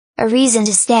a reason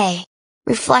to stay,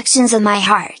 reflections of my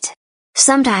heart.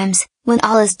 Sometimes, when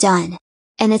all is done,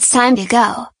 and it's time to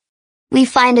go, we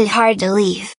find it hard to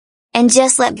leave, and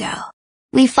just let go.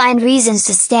 We find reasons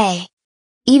to stay,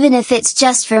 even if it's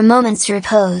just for a moment's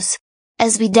repose.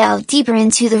 As we delve deeper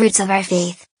into the roots of our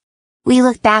faith, we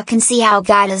look back and see how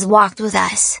God has walked with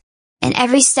us, in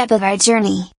every step of our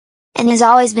journey, and has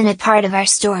always been a part of our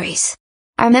stories.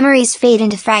 Our memories fade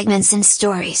into fragments and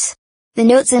stories. The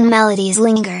notes and melodies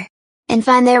linger, and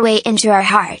find their way into our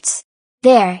hearts.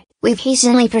 There, we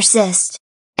patiently persist,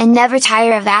 and never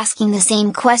tire of asking the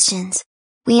same questions.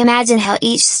 We imagine how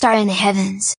each star in the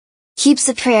heavens keeps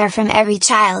a prayer from every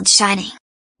child shining,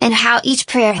 and how each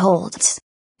prayer holds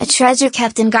a treasure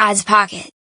kept in God's pocket.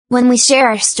 When we share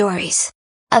our stories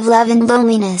of love and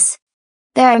loneliness,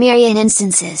 there are myriad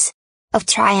instances of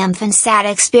triumph and sad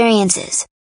experiences.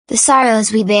 The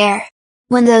sorrows we bear,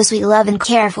 when those we love and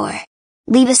care for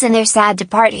leave us in their sad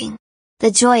departing.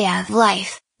 The joy of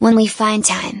life, when we find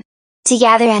time to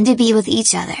gather and to be with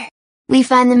each other. We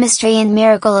find the mystery and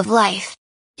miracle of life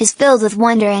is filled with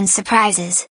wonder and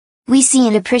surprises. We see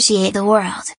and appreciate the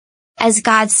world as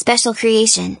God's special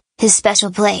creation, His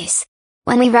special place.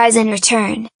 When we rise and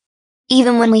return,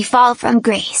 even when we fall from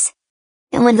grace,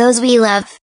 and when those we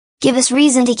love give us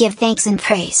reason to give thanks and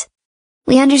praise,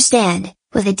 we understand,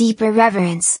 with a deeper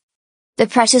reverence, the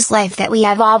precious life that we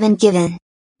have all been given.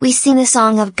 We sing the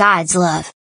song of God's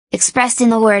love, expressed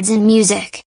in the words and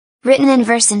music, written in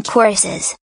verse and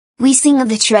choruses. We sing of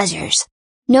the treasures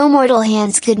no mortal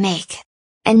hands could make,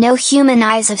 and no human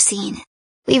eyes have seen.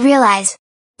 We realize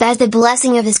that the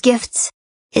blessing of His gifts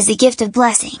is the gift of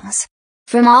blessings.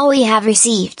 From all we have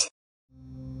received,